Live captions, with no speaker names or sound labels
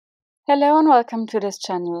Hello and welcome to this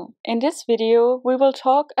channel. In this video, we will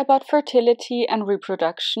talk about fertility and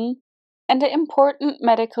reproduction and the important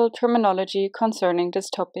medical terminology concerning this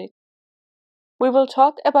topic. We will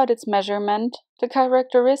talk about its measurement, the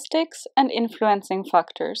characteristics and influencing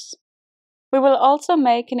factors. We will also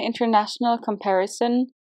make an international comparison,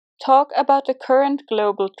 talk about the current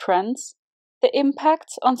global trends, the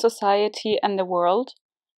impacts on society and the world,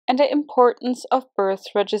 and the importance of birth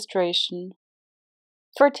registration.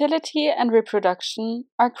 Fertility and reproduction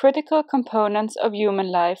are critical components of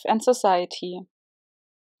human life and society.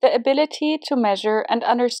 The ability to measure and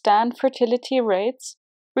understand fertility rates,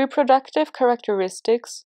 reproductive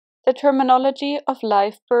characteristics, the terminology of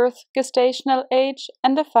live birth, gestational age,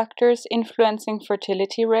 and the factors influencing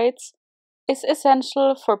fertility rates is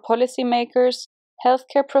essential for policymakers,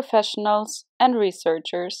 healthcare professionals, and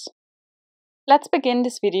researchers. Let's begin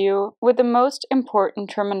this video with the most important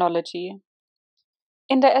terminology.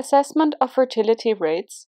 In the assessment of fertility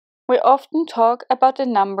rates, we often talk about the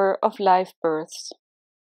number of live births.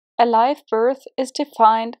 A live birth is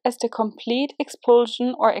defined as the complete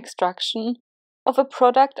expulsion or extraction of a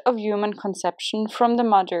product of human conception from the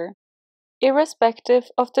mother, irrespective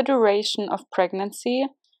of the duration of pregnancy,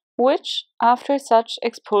 which, after such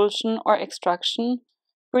expulsion or extraction,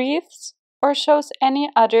 breathes or shows any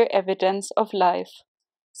other evidence of life,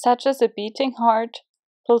 such as a beating heart,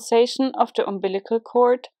 pulsation of the umbilical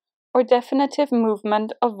cord, or definitive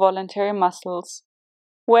movement of voluntary muscles,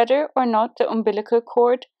 whether or not the umbilical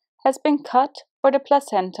cord has been cut or the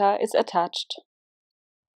placenta is attached.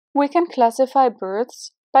 We can classify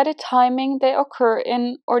births by the timing they occur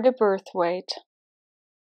in or the birth weight.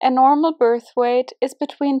 A normal birth weight is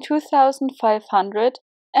between 2,500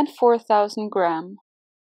 and 4,000 grams.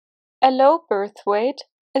 A low birth weight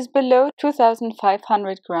is below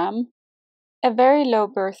 2,500 grams. A very low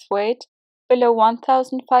birth weight, below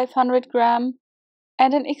 1,500 grams,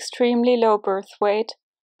 and an extremely low birth weight,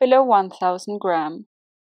 below 1,000 grams.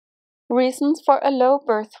 Reasons for a low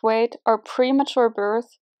birth weight are premature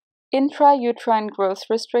birth, intrauterine growth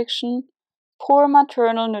restriction, poor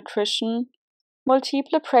maternal nutrition,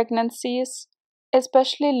 multiple pregnancies,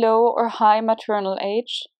 especially low or high maternal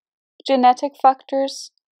age, genetic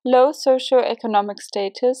factors, low socioeconomic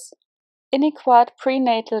status, inadequate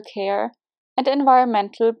prenatal care, and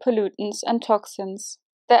environmental pollutants and toxins.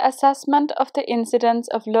 The assessment of the incidence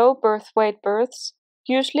of low birth weight births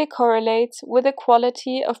usually correlates with the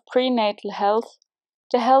quality of prenatal health,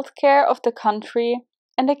 the healthcare of the country,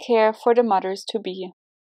 and the care for the mothers-to-be.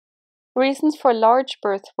 Reasons for large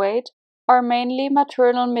birth weight are mainly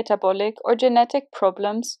maternal metabolic or genetic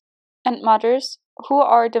problems and mothers who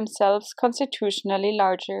are themselves constitutionally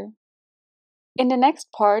larger. In the next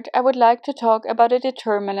part, I would like to talk about the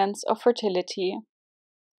determinants of fertility.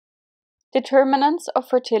 Determinants of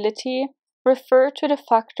fertility refer to the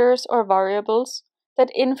factors or variables that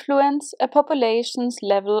influence a population's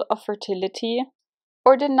level of fertility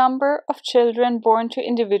or the number of children born to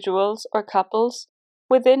individuals or couples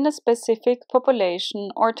within a specific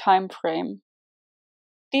population or time frame.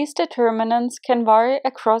 These determinants can vary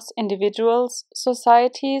across individuals,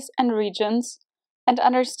 societies, and regions, and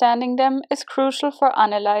understanding them is crucial for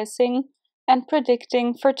analyzing and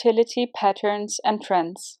predicting fertility patterns and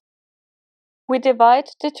trends. We divide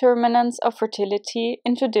determinants of fertility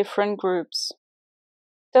into different groups.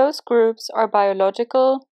 Those groups are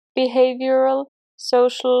biological, behavioral,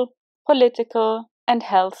 social, political, and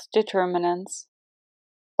health determinants.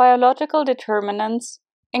 Biological determinants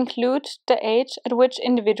include the age at which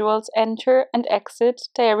individuals enter and exit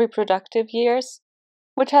their reproductive years,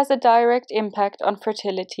 which has a direct impact on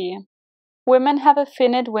fertility. Women have a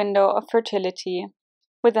finite window of fertility,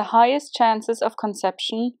 with the highest chances of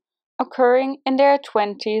conception occurring in their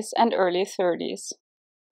 20s and early 30s.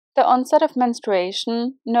 The onset of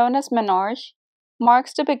menstruation, known as menarche,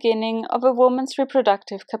 marks the beginning of a woman's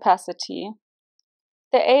reproductive capacity.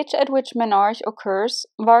 The age at which menarche occurs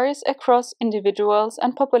varies across individuals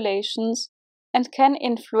and populations and can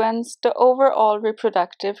influence the overall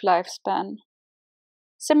reproductive lifespan.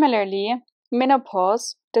 Similarly,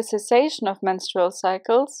 menopause, the cessation of menstrual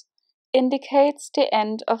cycles, indicates the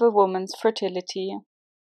end of a woman's fertility.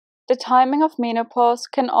 The timing of menopause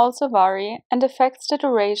can also vary and affects the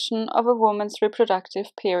duration of a woman's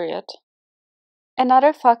reproductive period.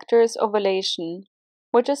 Another factor is ovulation,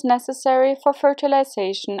 which is necessary for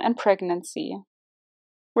fertilization and pregnancy.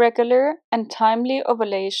 Regular and timely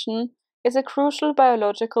ovulation is a crucial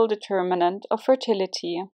biological determinant of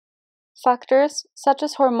fertility. Factors such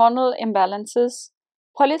as hormonal imbalances,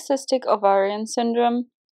 polycystic ovarian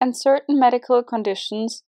syndrome, and certain medical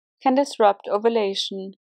conditions can disrupt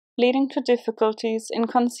ovulation, leading to difficulties in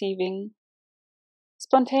conceiving.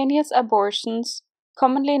 Spontaneous abortions,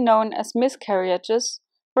 commonly known as miscarriages,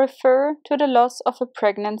 refer to the loss of a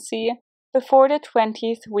pregnancy before the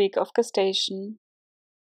 20th week of gestation.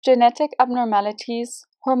 Genetic abnormalities,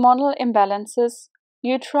 hormonal imbalances,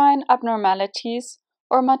 uterine abnormalities,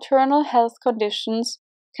 or maternal health conditions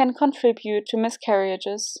can contribute to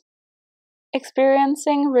miscarriages.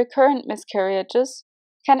 Experiencing recurrent miscarriages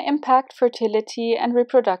can impact fertility and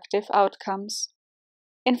reproductive outcomes.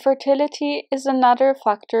 Infertility is another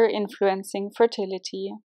factor influencing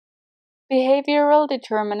fertility. Behavioral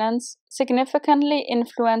determinants significantly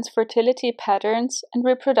influence fertility patterns and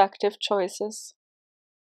reproductive choices.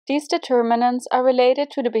 These determinants are related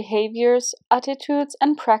to the behaviors, attitudes,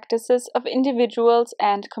 and practices of individuals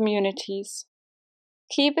and communities.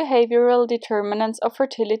 Key behavioral determinants of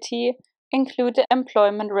fertility include the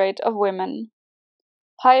employment rate of women.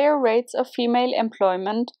 Higher rates of female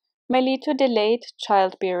employment may lead to delayed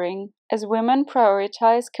childbearing, as women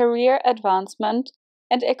prioritize career advancement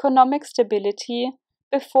and economic stability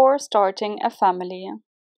before starting a family.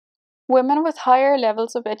 Women with higher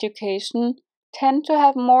levels of education tend to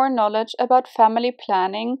have more knowledge about family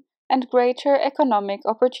planning and greater economic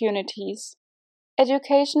opportunities.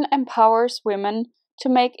 Education empowers women to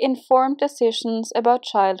make informed decisions about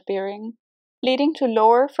childbearing, leading to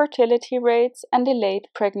lower fertility rates and delayed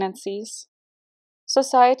pregnancies.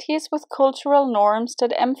 Societies with cultural norms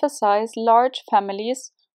that emphasize large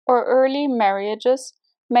families or early marriages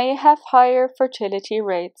may have higher fertility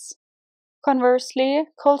rates. Conversely,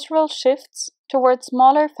 cultural shifts towards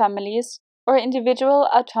smaller families or individual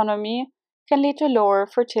autonomy can lead to lower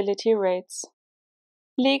fertility rates.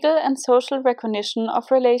 Legal and social recognition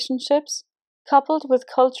of relationships, coupled with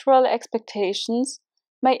cultural expectations,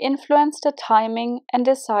 may influence the timing and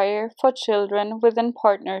desire for children within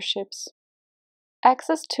partnerships.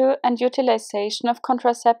 Access to and utilization of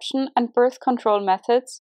contraception and birth control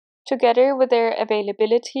methods, together with their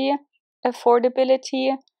availability,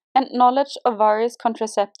 affordability, and knowledge of various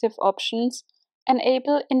contraceptive options,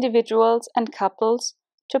 enable individuals and couples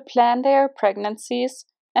to plan their pregnancies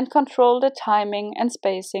and control the timing and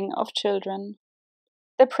spacing of children.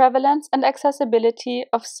 The prevalence and accessibility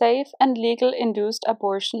of safe and legal induced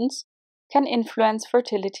abortions can influence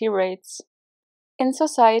fertility rates. In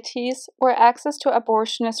societies where access to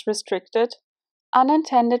abortion is restricted,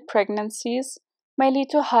 unintended pregnancies may lead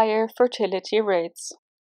to higher fertility rates.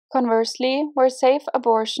 Conversely, where safe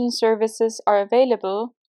abortion services are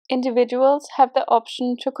available, individuals have the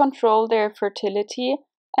option to control their fertility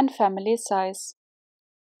and family size.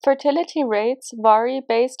 Fertility rates vary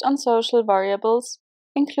based on social variables,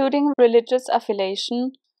 including religious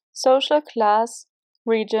affiliation, social class,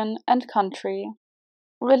 region, and country.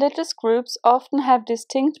 Religious groups often have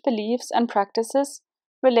distinct beliefs and practices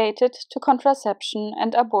related to contraception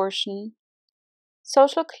and abortion.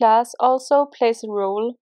 Social class also plays a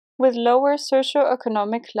role, with lower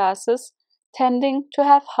socioeconomic classes tending to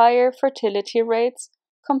have higher fertility rates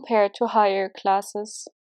compared to higher classes.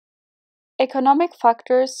 Economic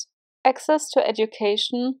factors, access to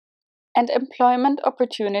education, and employment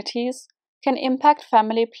opportunities can impact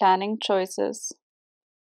family planning choices.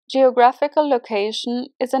 Geographical location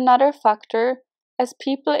is another factor, as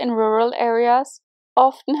people in rural areas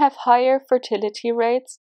often have higher fertility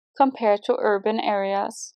rates compared to urban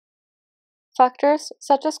areas. Factors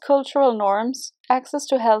such as cultural norms, access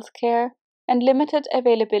to healthcare, and limited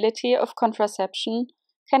availability of contraception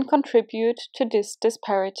can contribute to this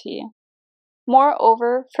disparity.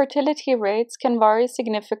 Moreover, fertility rates can vary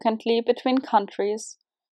significantly between countries,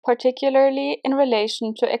 particularly in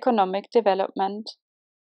relation to economic development.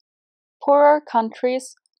 Poorer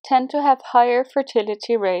countries tend to have higher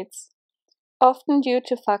fertility rates, often due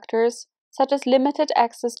to factors such as limited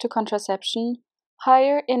access to contraception,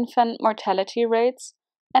 higher infant mortality rates,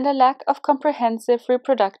 and a lack of comprehensive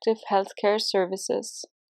reproductive healthcare services.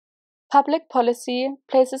 Public policy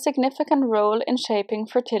plays a significant role in shaping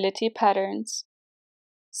fertility patterns.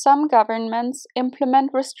 Some governments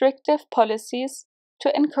implement restrictive policies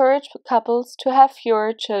to encourage couples to have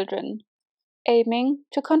fewer children, aiming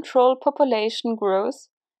to control population growth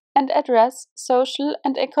and address social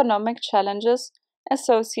and economic challenges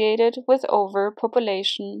associated with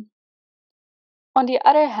overpopulation. On the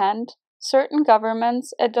other hand, certain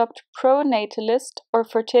governments adopt pro-natalist or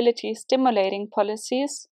fertility-stimulating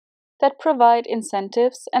policies that provide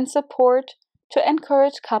incentives and support to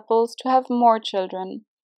encourage couples to have more children,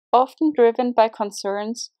 often driven by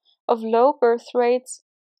concerns of low birth rates,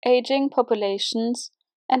 aging populations,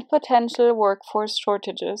 and potential workforce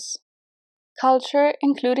shortages. Culture,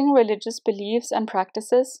 including religious beliefs and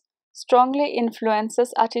practices, strongly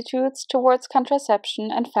influences attitudes towards contraception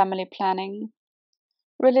and family planning.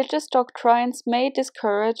 Religious doctrines may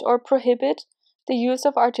discourage or prohibit the use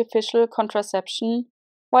of artificial contraception,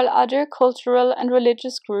 while other cultural and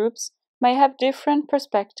religious groups may have different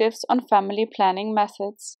perspectives on family planning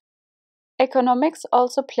methods. Economics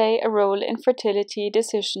also play a role in fertility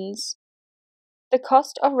decisions. The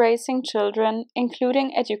cost of raising children,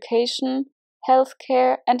 including education,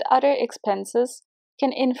 healthcare, and other expenses,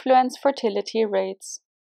 can influence fertility rates.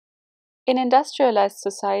 In industrialized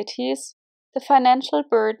societies, the financial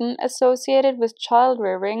burden associated with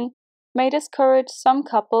child-rearing may discourage some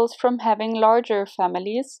couples from having larger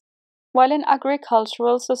families, while in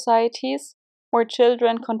agricultural societies, where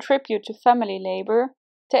children contribute to family labor,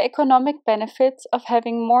 the economic benefits of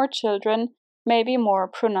having more children may be more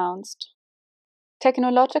pronounced.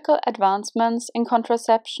 Technological advancements in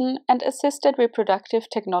contraception and assisted reproductive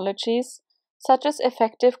technologies, such as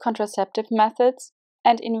effective contraceptive methods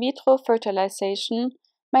and in vitro fertilization,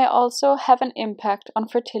 may also have an impact on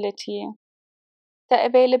fertility. The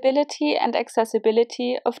availability and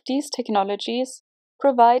accessibility of these technologies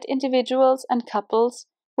provide individuals and couples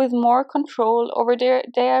with more control over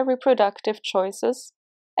their reproductive choices,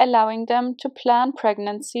 allowing them to plan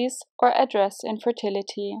pregnancies or address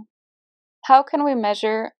infertility. How can we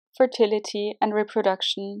measure fertility and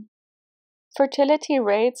reproduction? Fertility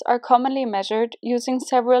rates are commonly measured using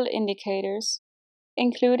several indicators,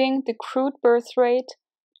 including the crude birth rate,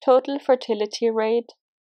 total fertility rate,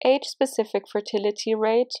 age-specific fertility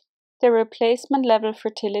rate, the replacement level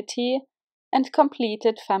fertility, and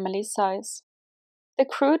completed family size. The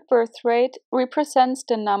crude birth rate represents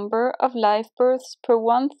the number of live births per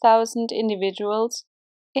 1,000 individuals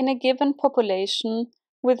in a given population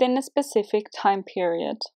within a specific time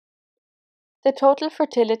period. The total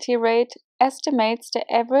fertility rate estimates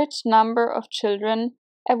the average number of children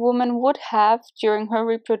a woman would have during her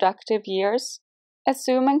reproductive years,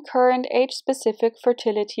 assuming current age-specific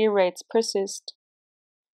fertility rates persist.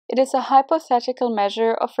 It is a hypothetical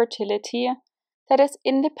measure of fertility that is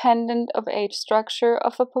independent of age structure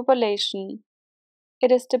of a population.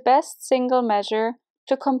 It is the best single measure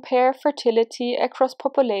to compare fertility across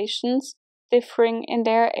populations differing in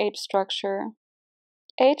their age structure.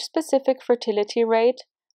 Age-specific fertility rate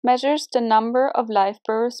measures the number of live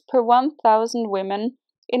births per 1,000 women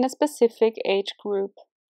in a specific age group.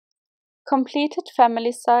 Completed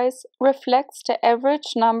family size reflects the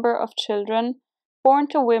average number of children born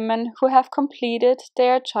to women who have completed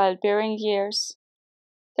their childbearing years.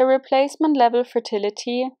 The replacement level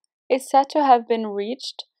fertility is said to have been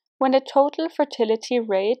reached when the total fertility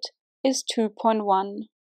rate is 2.1.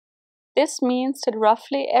 This means that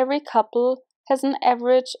roughly every couple has an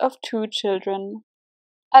average of 2 children.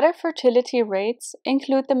 Other fertility rates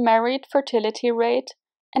include the married fertility rate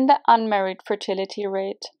and the unmarried fertility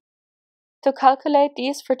rate. To calculate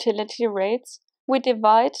these fertility rates, we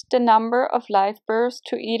divide the number of live births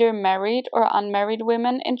to either married or unmarried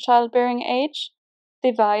women in childbearing age,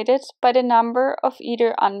 divided by the number of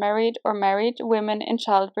either unmarried or married women in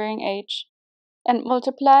childbearing age, and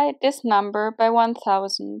multiply this number by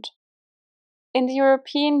 1,000. In the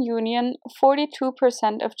European Union,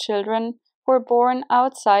 42% of children were born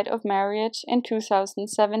outside of marriage in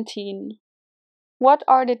 2017. What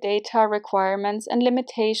are the data requirements and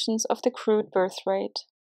limitations of the crude birth rate?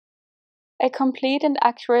 A complete and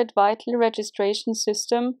accurate vital registration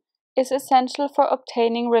system is essential for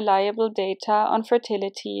obtaining reliable data on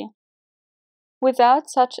fertility. Without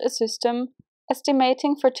such a system,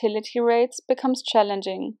 estimating fertility rates becomes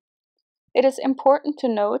challenging. It is important to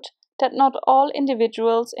note that not all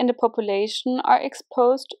individuals in the population are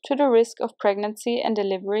exposed to the risk of pregnancy and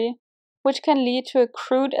delivery, which can lead to a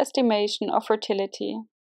crude estimation of fertility.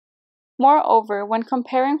 Moreover, when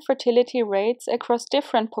comparing fertility rates across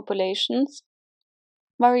different populations,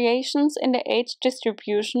 variations in the age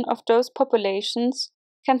distribution of those populations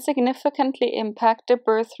can significantly impact the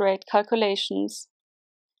birth rate calculations.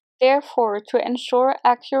 Therefore, to ensure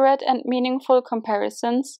accurate and meaningful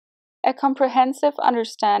comparisons, a comprehensive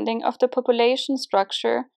understanding of the population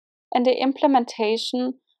structure and the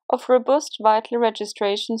implementation of robust vital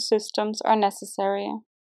registration systems are necessary.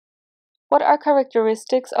 What are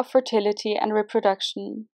characteristics of fertility and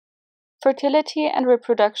reproduction? Fertility and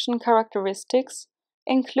reproduction characteristics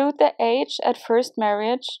include the age at first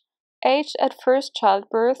marriage, age at first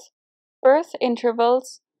childbirth, birth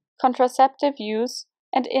intervals, contraceptive use,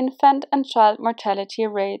 and infant and child mortality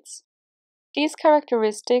rates. These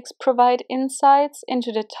characteristics provide insights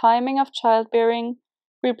into the timing of childbearing,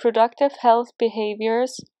 reproductive health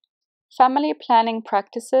behaviors, family planning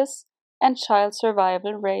practices, and child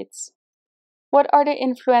survival rates. What are the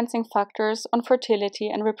influencing factors on fertility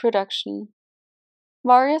and reproduction?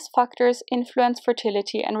 Various factors influence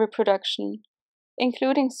fertility and reproduction,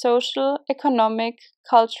 including social, economic,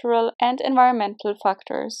 cultural, and environmental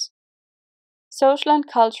factors. Social and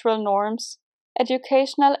cultural norms,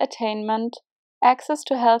 educational attainment, access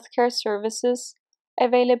to healthcare services,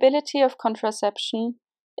 availability of contraception,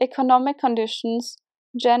 economic conditions,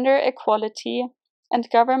 gender equality, and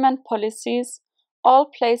government policies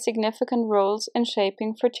all play significant roles in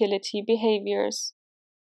shaping fertility behaviors.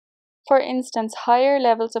 For instance, higher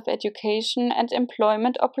levels of education and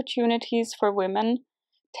employment opportunities for women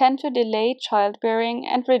tend to delay childbearing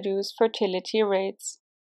and reduce fertility rates.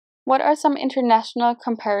 What are some international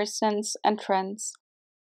comparisons and trends?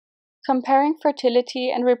 Comparing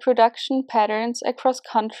fertility and reproduction patterns across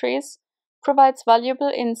countries provides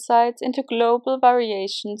valuable insights into global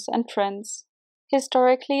variations and trends.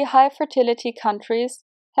 Historically, high fertility countries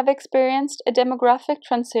have experienced a demographic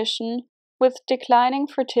transition with declining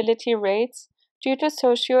fertility rates due to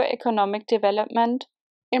socio-economic development,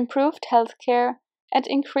 improved healthcare, and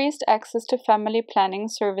increased access to family planning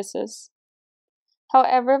services.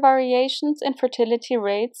 However, variations in fertility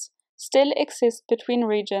rates still exist between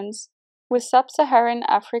regions, with sub-Saharan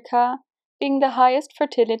Africa being the highest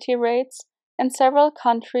fertility rates and several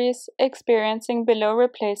countries experiencing below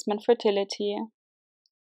replacement fertility.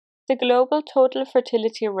 The global total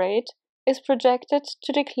fertility rate is projected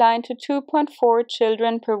to decline to 2.4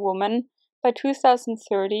 children per woman by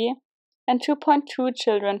 2030 and 2.2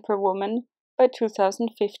 children per woman by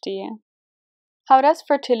 2050. How does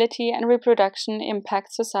fertility and reproduction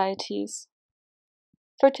impact societies?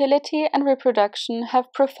 Fertility and reproduction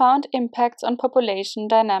have profound impacts on population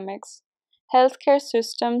dynamics, healthcare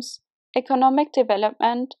systems, economic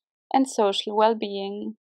development, and social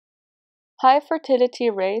well-being. High fertility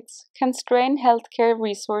rates can strain healthcare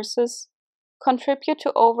resources, contribute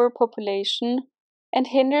to overpopulation, and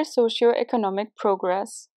hinder socio-economic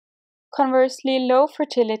progress. Conversely, low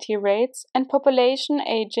fertility rates and population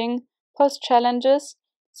aging pose challenges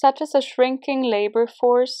such as a shrinking labor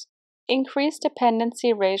force, increased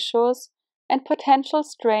dependency ratios, and potential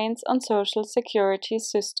strains on social security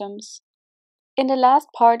systems. In the last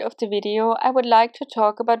part of the video, I would like to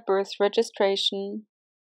talk about birth registration.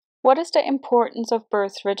 What is the importance of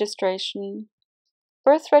birth registration?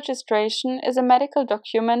 Birth registration is a medical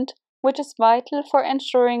document which is vital for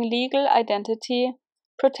ensuring legal identity,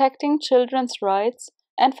 protecting children's rights,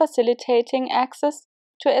 and facilitating access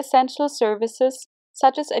to essential services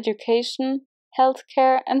such as education,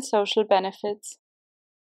 healthcare, and social benefits.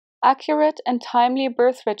 Accurate and timely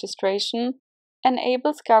birth registration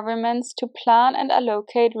enables governments to plan and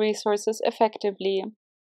allocate resources effectively,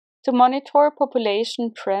 to monitor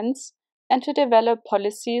population trends, and to develop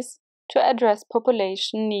policies to address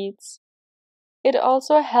population needs. It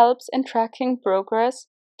also helps in tracking progress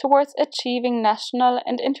towards achieving national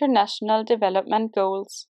and international development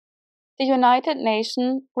goals. The United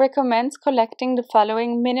Nations recommends collecting the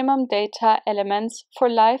following minimum data elements for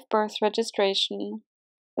live birth registration.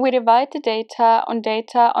 We divide the data on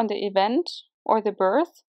the event, or the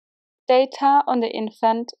birth, data on the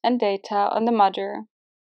infant, and data on the mother.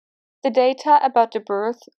 The data about the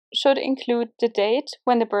birth should include the date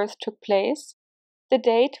when the birth took place, the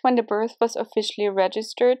date when the birth was officially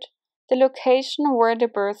registered, the location where the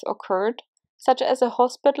birth occurred, such as a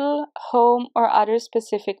hospital, home, or other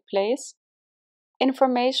specific place,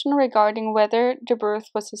 information regarding whether the birth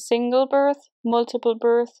was a single birth, multiple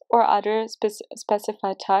birth, or other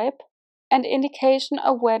specified type, and indication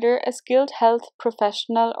of whether a skilled health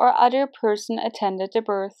professional or other person attended the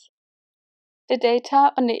birth. The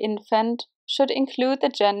data on the infant should include the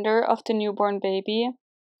gender of the newborn baby,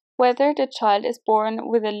 whether the child is born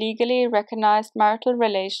with a legally recognized marital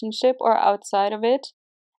relationship or outside of it,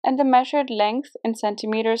 and the measured length in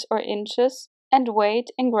centimeters or inches, and weight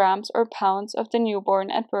in grams or pounds of the newborn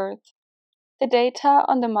at birth. The data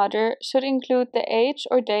on the mother should include the age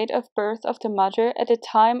or date of birth of the mother at the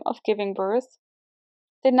time of giving birth,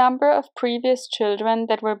 the number of previous children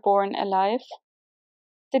that were born alive,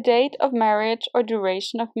 the date of marriage or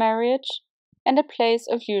duration of marriage, and the place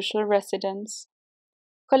of usual residence.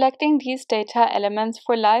 Collecting these data elements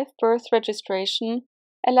for live birth registration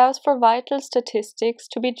allows for vital statistics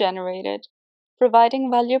to be generated, providing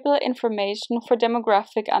valuable information for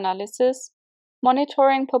demographic analysis,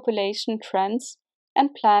 monitoring population trends,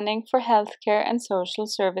 and planning for healthcare and social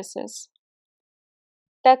services.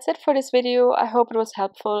 That's it for this video. I hope it was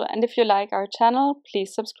helpful, and if you like our channel,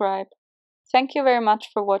 please subscribe. Thank you very much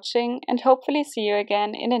for watching, and hopefully see you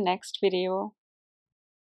again in the next video.